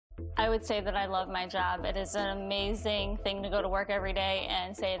I would say that I love my job. It is an amazing thing to go to work every day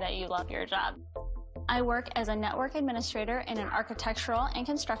and say that you love your job. I work as a network administrator in an architectural and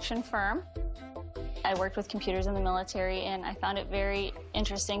construction firm. I worked with computers in the military, and I found it very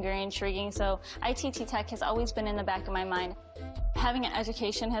interesting, very intriguing, so ITT Tech has always been in the back of my mind. Having an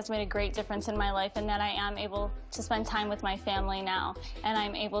education has made a great difference in my life, in that I am able to spend time with my family now, and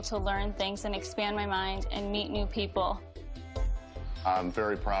I'm able to learn things and expand my mind and meet new people. I'm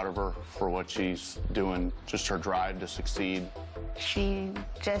very proud of her for what she's doing, just her drive to succeed. She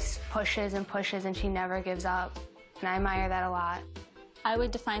just pushes and pushes, and she never gives up, and I admire that a lot. I would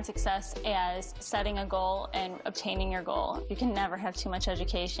define success as setting a goal and obtaining your goal. You can never have too much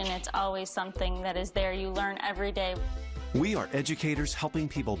education. It's always something that is there. You learn every day. We are educators helping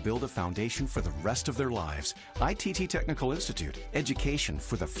people build a foundation for the rest of their lives. ITT Technical Institute, education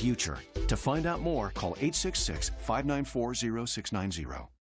for the future. To find out more, call 866-594-0690.